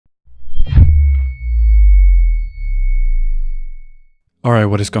Alright,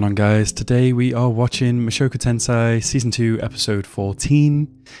 what is going on, guys? Today we are watching Mushoku Tensei Season 2 Episode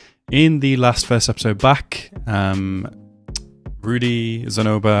 14. In the first episode back, Rudy,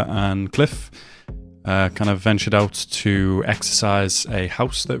 Zenoba and Cliff kind of ventured out to exercise a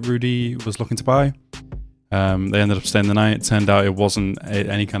house that Rudy was looking to buy. They ended up staying the night. It turned out it wasn't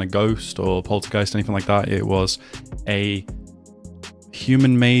any kind of ghost or poltergeist, anything like that. It was a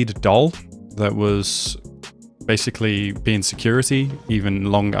human-made doll that was basically being security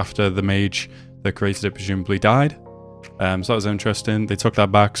even long after the mage that created it presumably died. So that was interesting. They took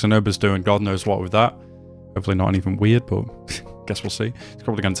that back. Zenoba's doing God knows what with that. Hopefully not anything weird, but guess we'll see. He's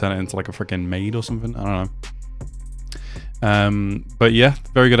probably going to turn it into like a freaking maid or something. I don't know. But yeah,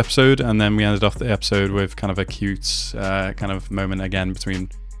 very good episode. And then we ended off the episode with kind of a cute kind of moment again between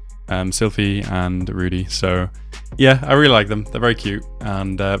Sylphie and Rudy. So yeah, I really like them. They're very cute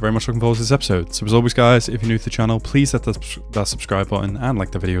and very much looking forward to this episode. So as always, guys, if you're new to the channel, please hit that subscribe button and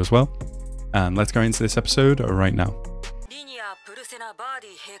like the video as well. And let's go into this episode right now.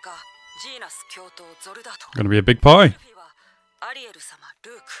 Gonna be a big pie.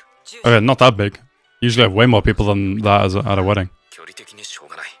 Okay, not that big. Usually I have way more people than that at a wedding.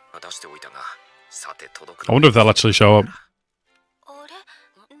 I wonder if they'll actually show up.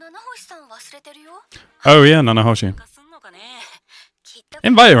 Oh yeah, Nanahoshi.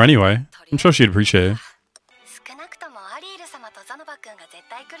 Invite her anyway. I'm sure she'd appreciate it.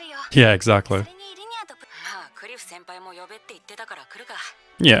 Yeah, exactly.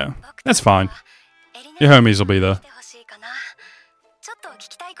 Yeah, that's fine. Your homies will be there.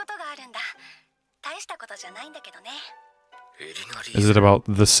 Is it about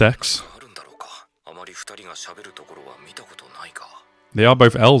the sex? They are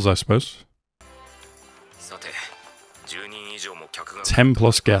both elves, I suppose. 10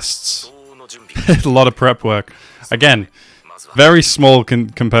 plus guests. A lot of prep work. Again, very small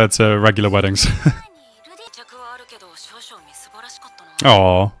compared to regular weddings.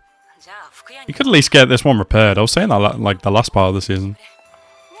 Oh, you could at least get this one repaired. I was saying that like the last part of the season.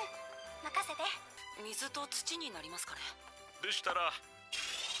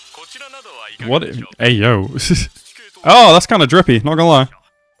 What? Hey yo. Oh, that's kind of drippy, not gonna lie.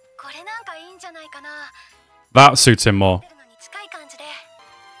 That suits him more.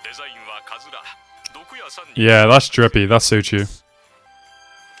 Yeah, that's drippy, that suits you.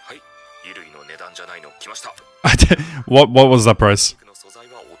 What was that price?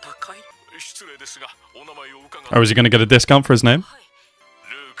 Oh, is he gonna get a discount for his name?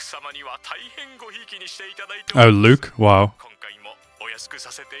 Oh, Luke, wow.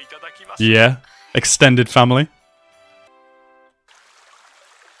 Yeah, extended family.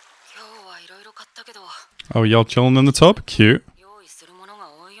 Oh, y'all chilling in the tub? Cute.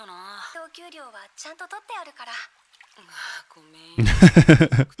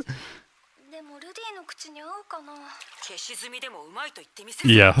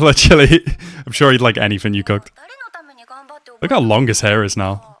 Yeah, literally. I'm sure he'd like anything you cooked. Look how long his hair is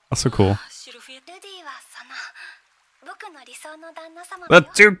now. That's so cool.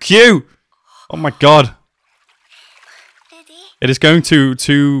 That's too cute! Oh my god. It is going too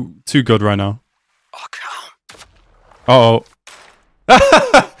good right now. Uh-oh.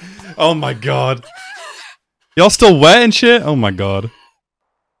 Oh my god. Y'all still wet and shit? Oh my god.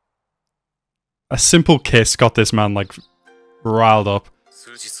 A simple kiss got this man like riled up.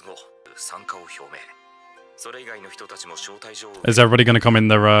 Is everybody gonna come in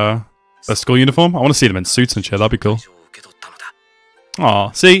their school uniform? I want to see them in suits and shit, that'd be cool.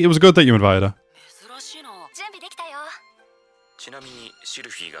 Aw, see, it was good that you invited her.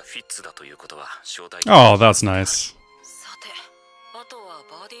 Oh, that's nice.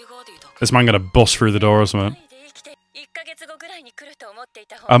 This man gonna bust through the door or something.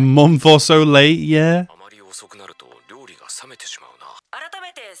 A month or so late, yeah?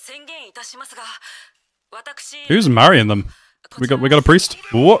 Who's marrying them? We got a priest?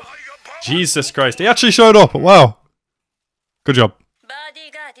 What? Jesus Christ, he actually showed up, wow. Good job.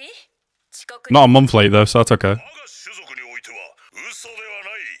 Not a month late though, so that's okay.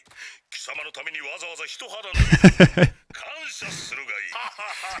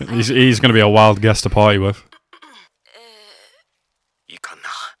 He's gonna be a wild guest to party with.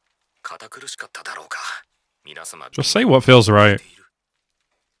 Just say what feels right.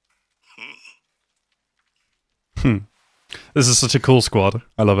 This is such a cool squad.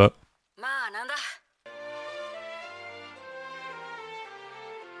 I love it.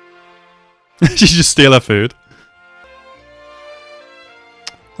 She just steal her food.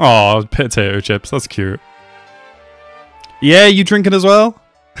 Oh, potato chips. That's cute. Yeah, you drinking as well?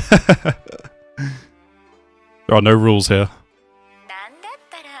 There are no rules here.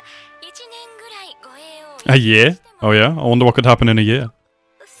 A year? Oh yeah? I wonder what could happen in a year.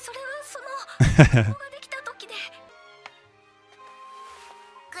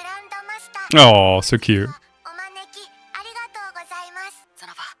 Oh, so cute.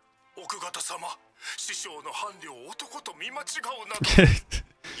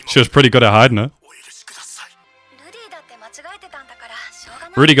 She was pretty good at hiding it.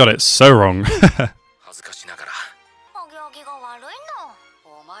 Rudy got it so wrong.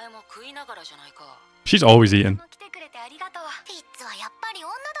 She's always eating.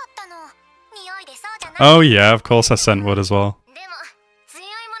 Oh yeah, of course I sent wood as well.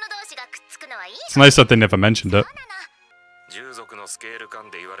 It's nice that they never mentioned it.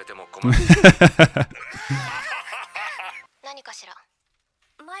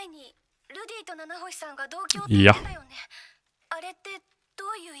 Yeah.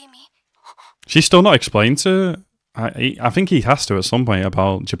 She's still not explained to... I think he has to at some point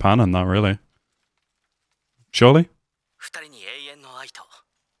about Japan and that, really. Surely?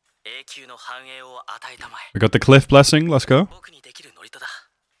 We got the cliff blessing, let's go.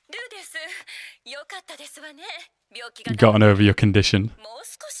 You've gotten over your condition.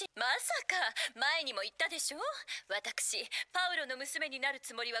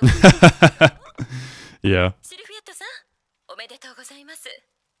 Yeah.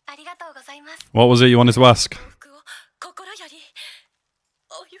 What was it you wanted to ask?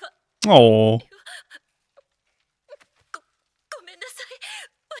 Oh.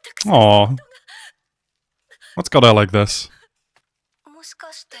 Oh. What's got her like this?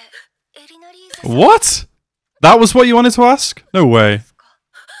 What? That was what you wanted to ask? No way.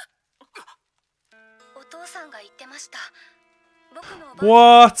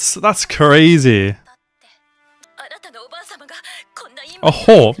 What? That's crazy.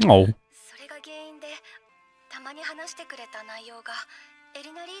 Oh, oh.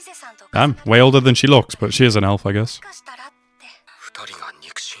 Damn, way older than she looks, but she is an elf, I guess.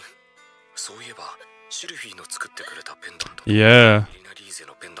 Yeah.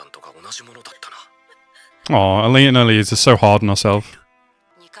 Oh, Elena Elise is so hard on herself.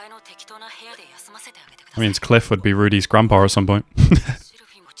 That means Cliff would be Rudy's grandpa at some point.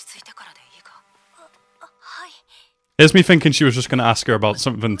 Here's me thinking she was just going to ask her about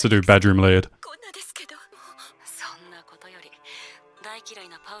something to do bedroom related.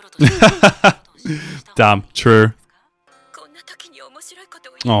 Damn, true.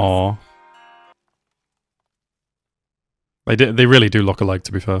 Aww. They really do look alike,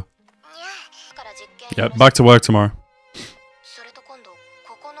 to be fair. Yeah, back to work tomorrow.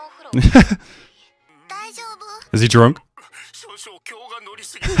 Is he drunk?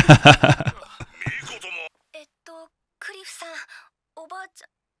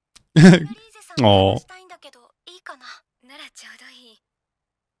 Oh.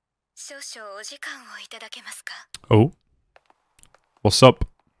 Oh. What's up?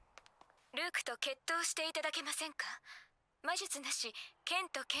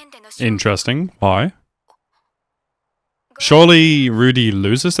 Interesting. Why? Surely Rudy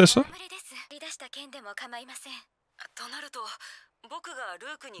loses this one?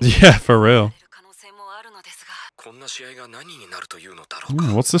 Yeah, for real.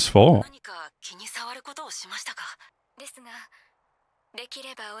 What's this for?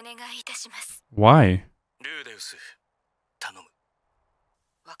 Why?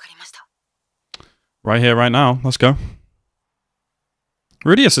 Right here, right now. Let's go.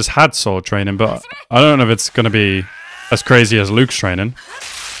 Rudius has had sword training, but I don't know if it's going to be as crazy as Luke's training.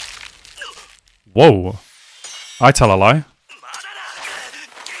 Whoa. I tell a lie.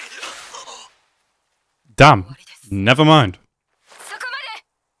 Damn. Never mind.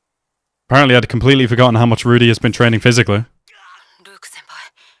 Apparently I'd completely forgotten how much Rudy has been training physically.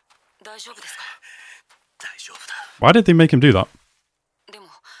 Why did they make him do that?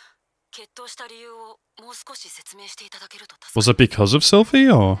 Was it because of Sylphie,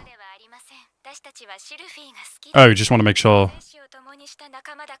 or? Oh, you just want to make sure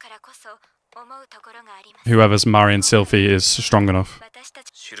whoever's marrying Sylphie is strong enough.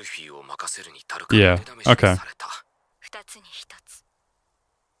 Yeah, okay.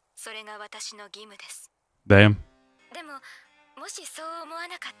 Damn.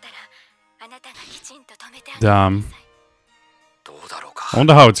 Damn. I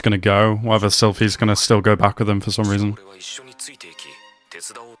wonder how it's going to go, whether Sylphie's going to still go back with them for some reason.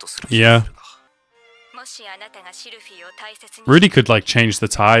 Yeah. Rudy could, like, change the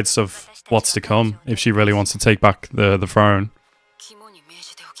tides of what's to come if she really wants to take back the throne.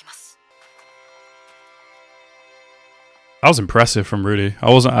 That was impressive from Rudy.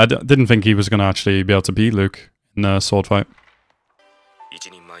 I didn't think he was going to actually be able to beat Luke in a sword fight.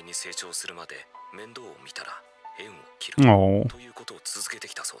 Oh.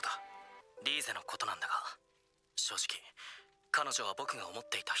 リーゼのことなんだが、正直彼女は僕が思っ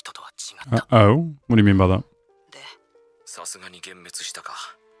ていた人とは違った。Oh? What do you mean by that? で、さすがに幻滅したか。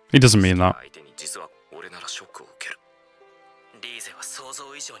 He doesn't mean that. 相手に実は俺ならショックを受ける。リーゼは想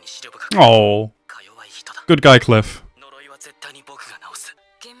像以上に視力深く、 Oh. か弱い人だ。 Good guy, Cliff. 呪いは絶対に僕が直す。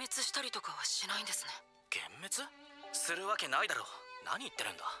幻滅したりとかはしないんですね。幻滅するわけないだろう。何言って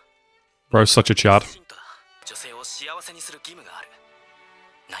るんだ。 Bro's such a chad. 女性を幸せにする義務がある。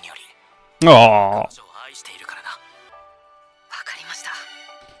何より Oh. 彼女を愛しているからな。わかりました。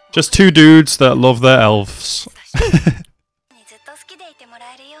 Just two dudes that love their elves.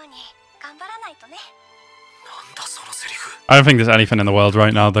 I don't think there's anything in the world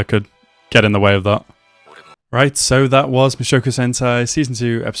right now that could get in the way of that. Right, so that was Mushoku Tensei Season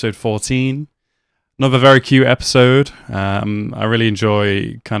 2, Episode 14. Another very cute episode. I really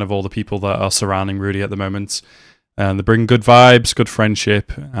enjoy kind of all the people that are surrounding Rudy at the moment. They bring good vibes, good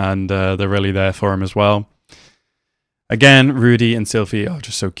friendship, and they're really there for him as well. Again, Rudy and Sylvie are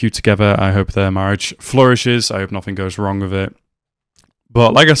just so cute together. I hope their marriage flourishes. I hope nothing goes wrong with it.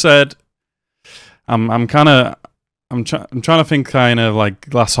 But like I said, I'm trying to think kind of like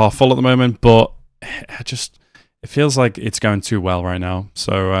glass half full at the moment, but it feels like it's going too well right now.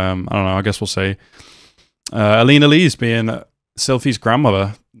 So I don't know. I guess we'll see. Alina Lee's being Sylvie's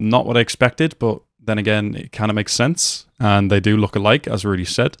grandmother. Not what I expected, but then again, it kind of makes sense, and they do look alike, as Rudy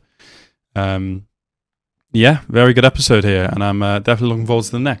said. Yeah, very good episode here, and I'm definitely looking forward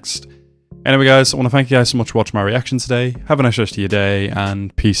to the next. Anyway, guys, I want to thank you guys so much for watching my reaction today. Have a nice rest of your day,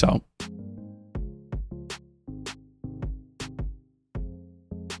 and peace out.